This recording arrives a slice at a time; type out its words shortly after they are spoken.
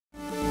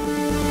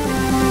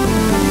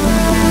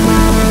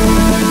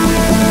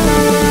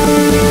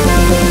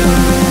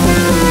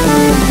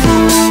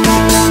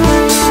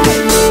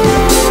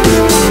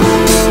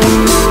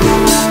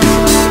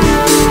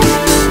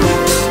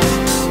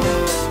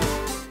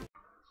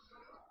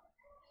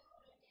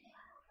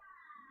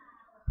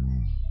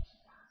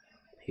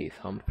He's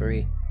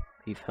Humphrey.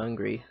 He's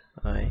hungry.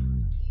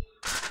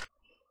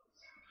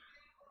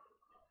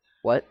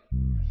 What?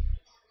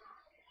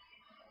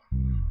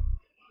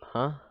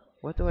 Huh?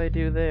 What do I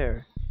do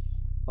there?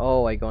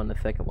 Oh, I go on the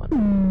second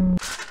one.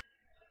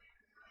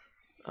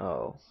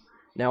 Oh.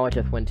 Now I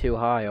just went too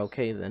high.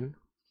 Okay, then.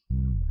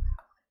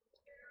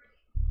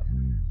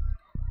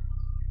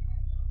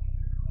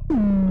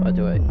 What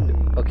do I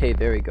do? Okay,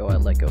 there we go. I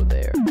let go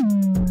there.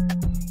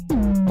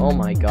 Oh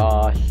my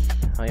gosh.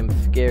 I am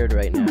scared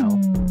right now.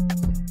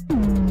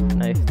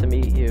 Nice to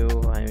meet you.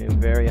 I am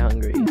very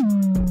hungry.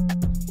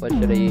 What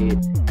should I eat?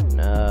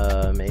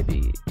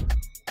 Maybe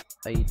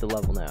I eat the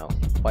level now.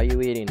 Why are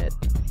you eating it?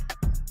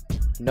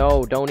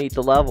 No, don't eat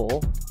the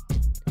level.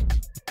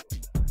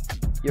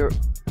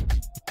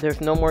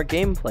 There's no more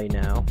gameplay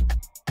now.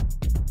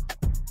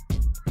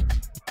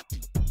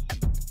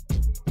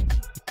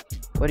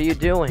 What are you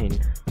doing?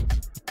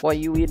 Why are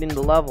you eating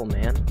the level,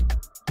 man?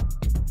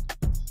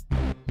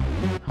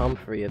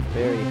 Humphrey is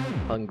very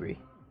hungry.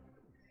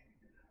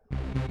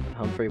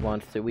 Humphrey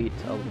wants to eat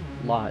a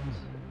lot.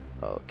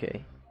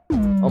 Okay.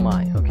 Oh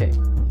my, okay.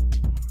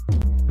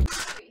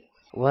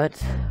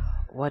 What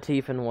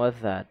even was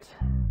that?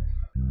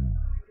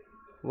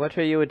 What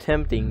are you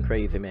attempting,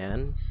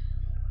 Krazyman?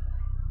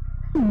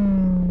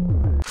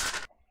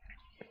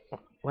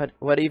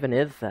 What even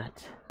is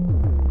that?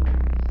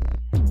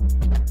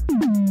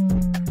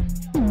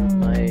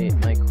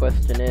 My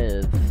question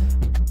is,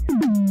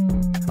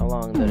 how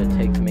long did it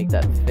take to make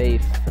that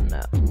face and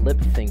that lip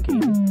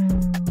syncing?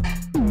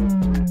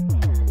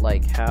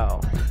 Like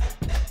how?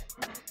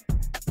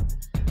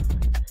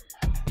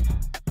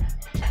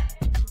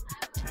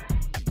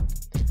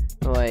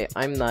 Oh wait,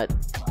 I'm not.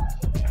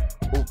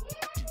 Ooh,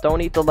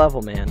 don't eat the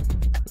level, man.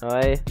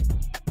 Alright?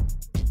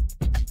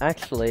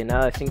 Actually,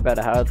 now I think about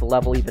it, how does the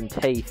level even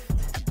taste?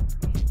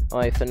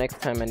 Alright, so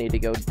next time I need to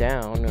go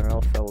down, or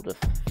else I'll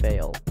just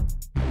fail.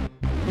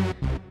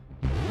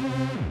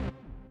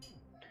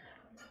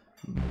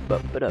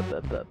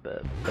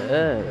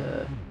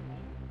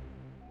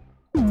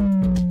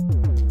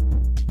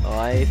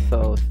 Alright,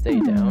 so stay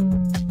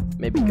down.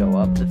 Maybe go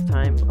up this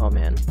time? Oh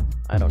man,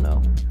 I don't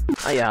know.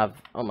 I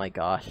have. Oh my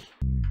gosh.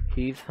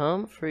 He's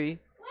Humphrey.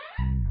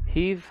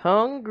 He's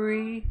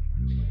hungry.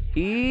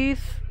 He's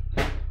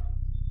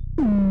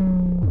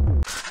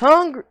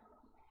hungry.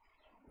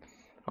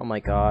 Oh my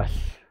gosh.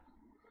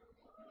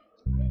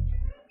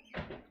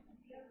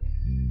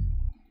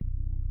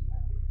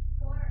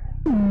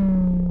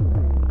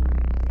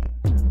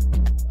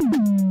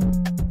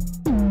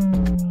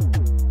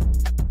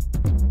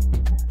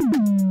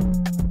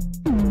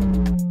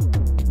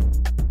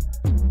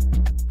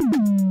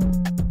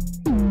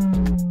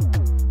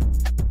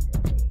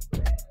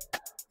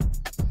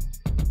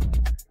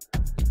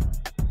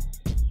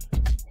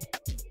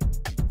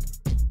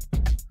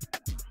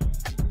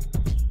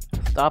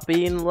 Stop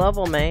eating the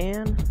level,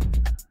 man.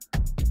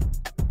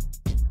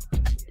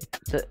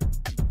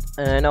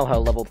 I know how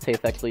levels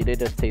taste actually, they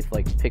just taste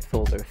like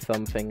pixels or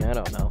something, I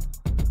don't know.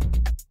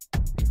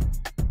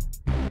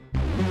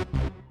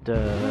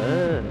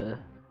 Duh.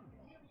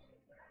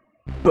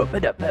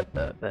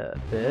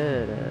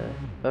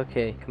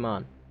 Okay, come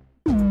on.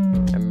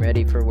 I'm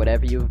ready for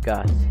whatever you've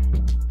got.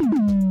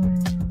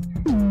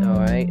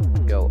 Alright,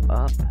 go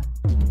up.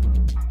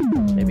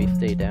 Maybe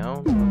stay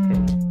down? Okay.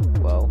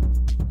 Whoa.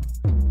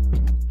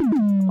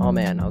 Oh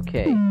man,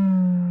 okay.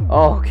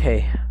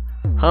 Okay.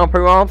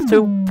 Humphrey wants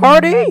to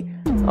party!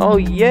 Oh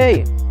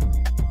yay!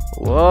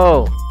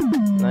 Whoa.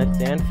 Nice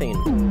dancing.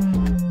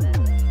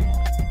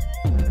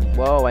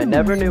 Whoa, I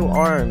never knew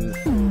arms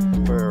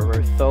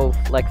were so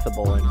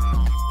flexible and...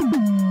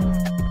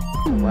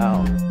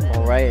 Wow.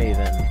 Alrighty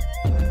then.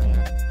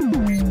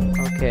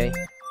 Okay.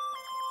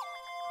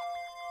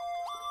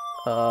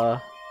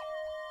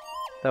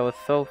 That was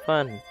so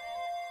fun.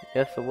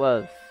 Yes, it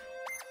was.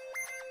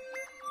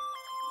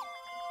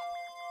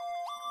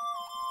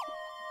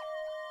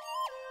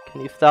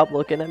 Can you stop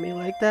looking at me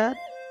like that?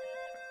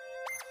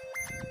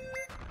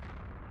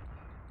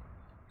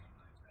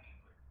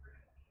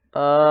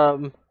 Why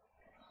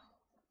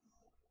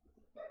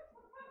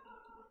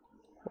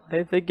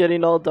is it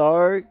getting all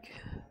dark?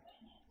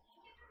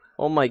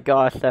 Oh my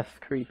gosh, that's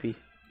creepy.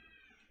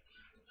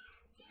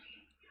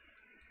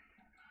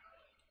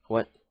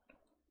 What?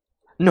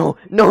 No,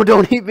 no,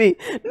 don't eat me!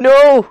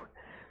 No!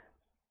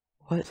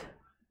 What?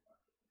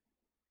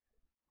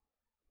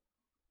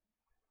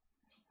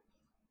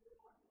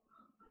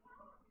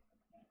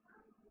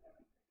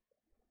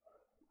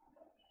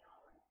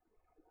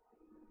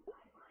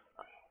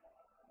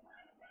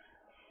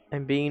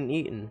 I'm being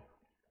eaten.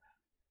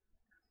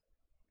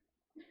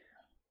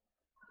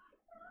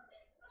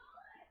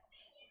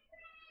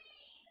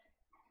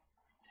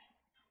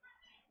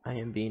 I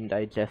am being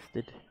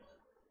digested.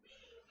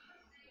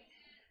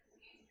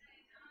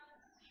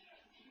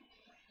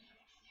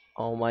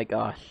 Oh my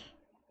gosh.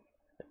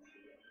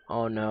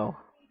 Oh no.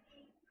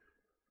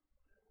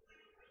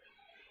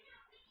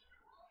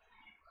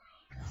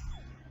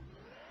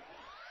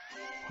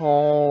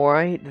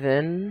 Alright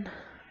then.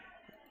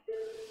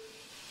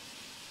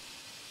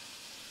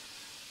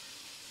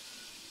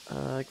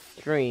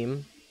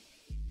 extreme.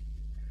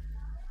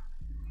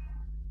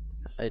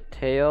 A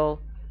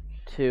tale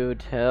to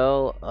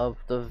tell of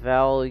the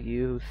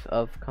values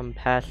of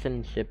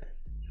companionship,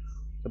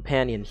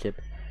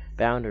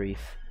 boundaries,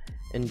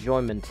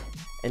 enjoyment,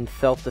 and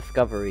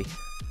self-discovery.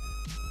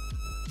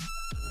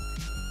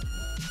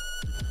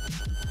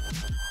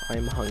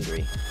 I'm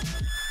hungry.